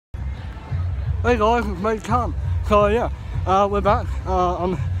Hey guys, it's me, Khan. So yeah, we're back.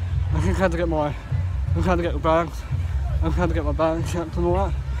 I just had to get the bags. I just had to get my bags checked and all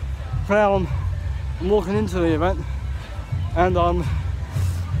that. So now I'm walking into the event, and I'm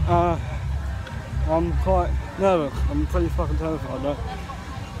quite nervous. I'm pretty fucking terrified though.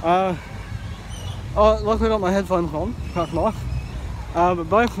 Luckily I got my headphones on, that's nice. But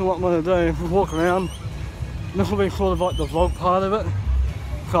basically what I'm going to do is walk around. This will be sort of like the vlog part of it.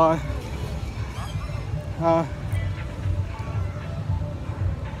 So,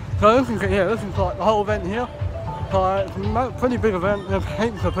 this is like the whole event here. So it's a pretty big event, there's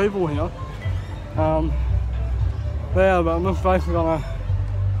heaps of people here. But I'm just basically going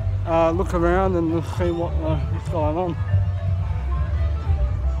to look around and just see what's going on.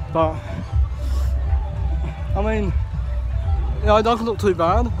 But, I mean, yeah, it doesn't look too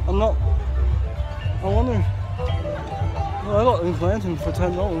bad. I wonder, well, I got these lanterns for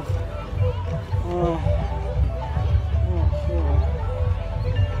 $10.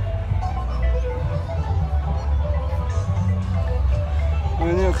 I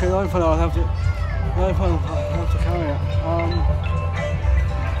mean, yeah, okay, the only thing I'll have to carry it.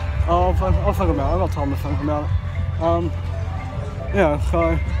 I'll think about it, I've got time to think about it. Yeah, so,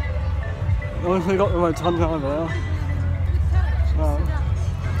 at least we got the right tons over there.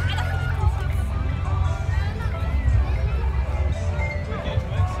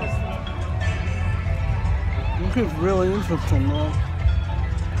 This is really interesting though.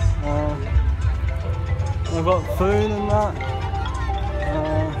 I've got food and that.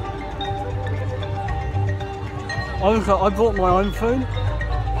 I brought my own food.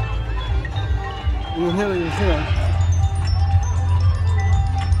 You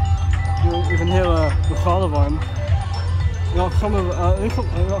can hear the caravan. I got some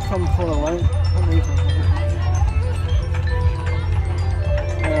sort of light.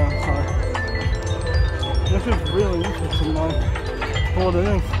 Yeah, sorry. This is really interesting though, for what it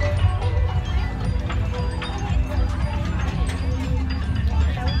is.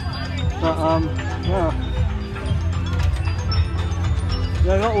 But yeah.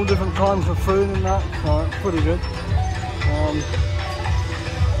 Yeah, I got all different kinds of food and that, so it's pretty good.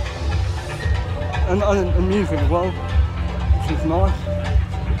 And music as well, which is nice.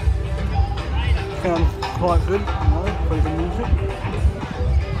 Sounds quite good, pretty good music.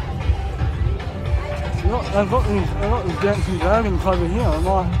 I've got these dancing dragons over here. I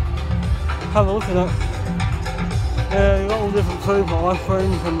might have a look at it. Yeah, you've got all different food, like ice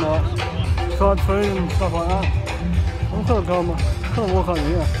creams and fried food and stuff like that. I'm gonna walk over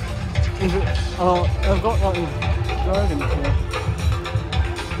here. I've got like these dragons here.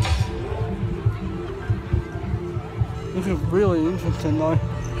 This is really interesting though.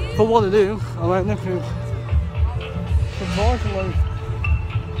 For what it is, I mean, this is surprisingly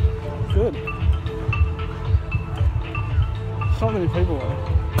good. So many people there.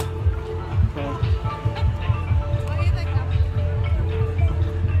 Yeah.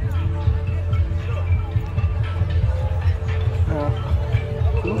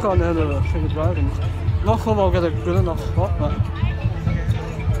 I'm going down to the Sugar Dragons. Not sure I'll get a good enough spot, but I'm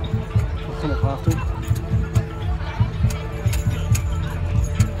kind of have to.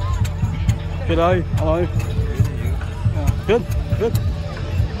 G'day, hello. Yeah, good.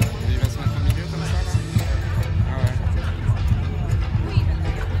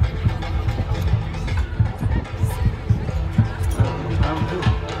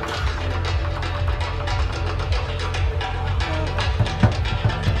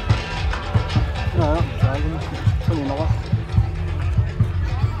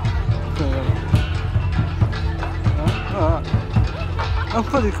 That's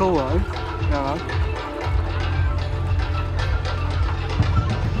pretty cool though, yeah.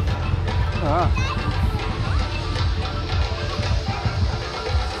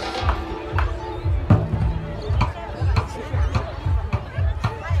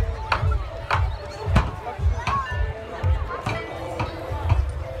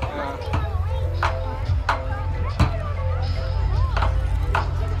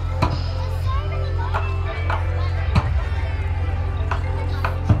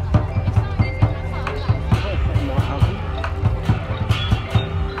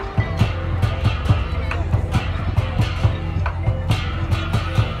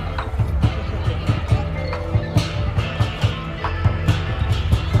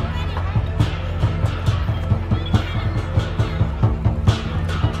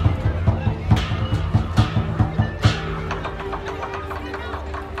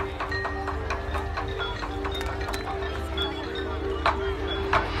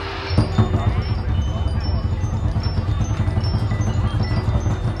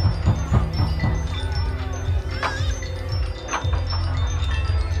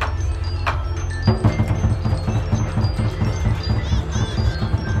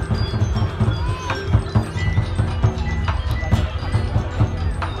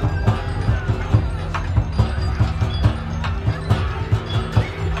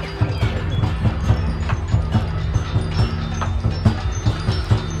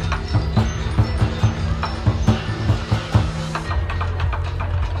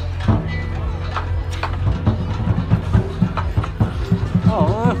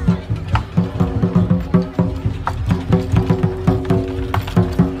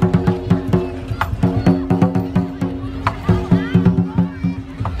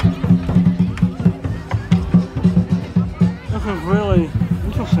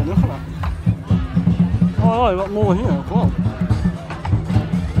 you've got more here as well.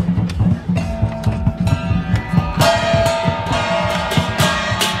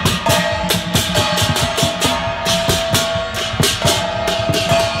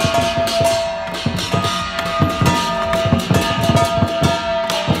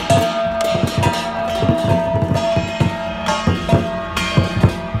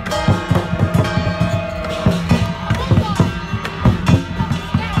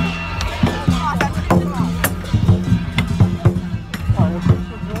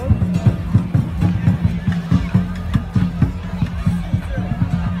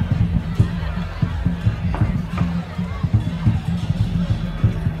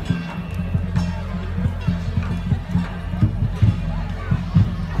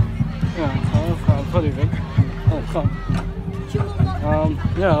 Pretty good. Oh, fun.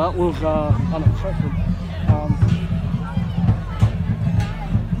 Yeah, that was unexpected.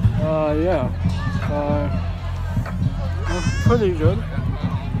 Yeah, so that's pretty good.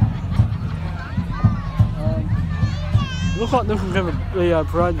 Looks like this is going to be a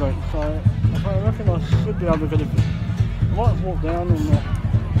parade route, so I reckon I should be able to get it. I might walk down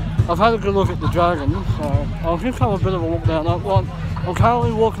and I've had a good look at the Dragon, so I'll just have a bit of a walk down. I'm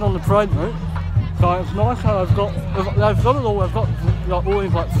currently walking on the parade route. So it's nice how they've got it all. They've got like, all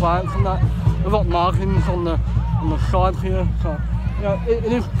these like flags and that. They've got markings on the side here. So you know, it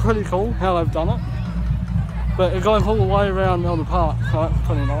is pretty cool how they've done it. But it goes all the way around the park, so that's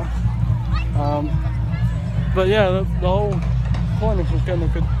pretty nice. But yeah, the whole point is just getting a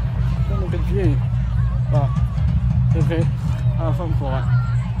good view. But is it? Something like that.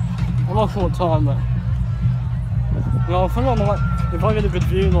 I'm not sure what time, but you know, I think I might, if I get a good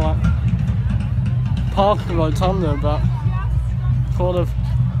view, like past the rotunda, but sort of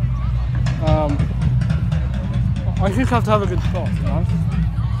I just have to have a good shot, you know.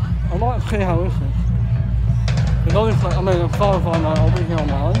 I might see how this is. Because obviously, I mean, as far as I know, I'll be here on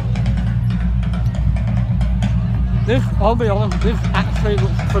my own. This, I'll be honest, this actually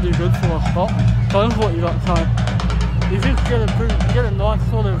looks pretty good for a spot. So this is what you got, so you just get a nice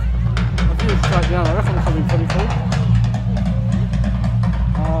sort of view straight down. I reckon it's going to be pretty cool.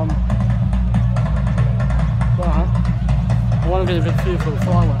 But I want to get a good view for the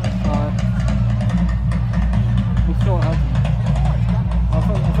fireworks, so we'll see what happens. I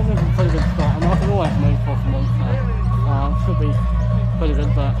think this is a pretty good spot, and I can always move possibly, so should be pretty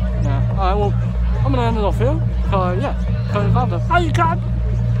good, but yeah. Alright, well, I'm going to end it off here, so yeah, so it's after. Hey, you can't!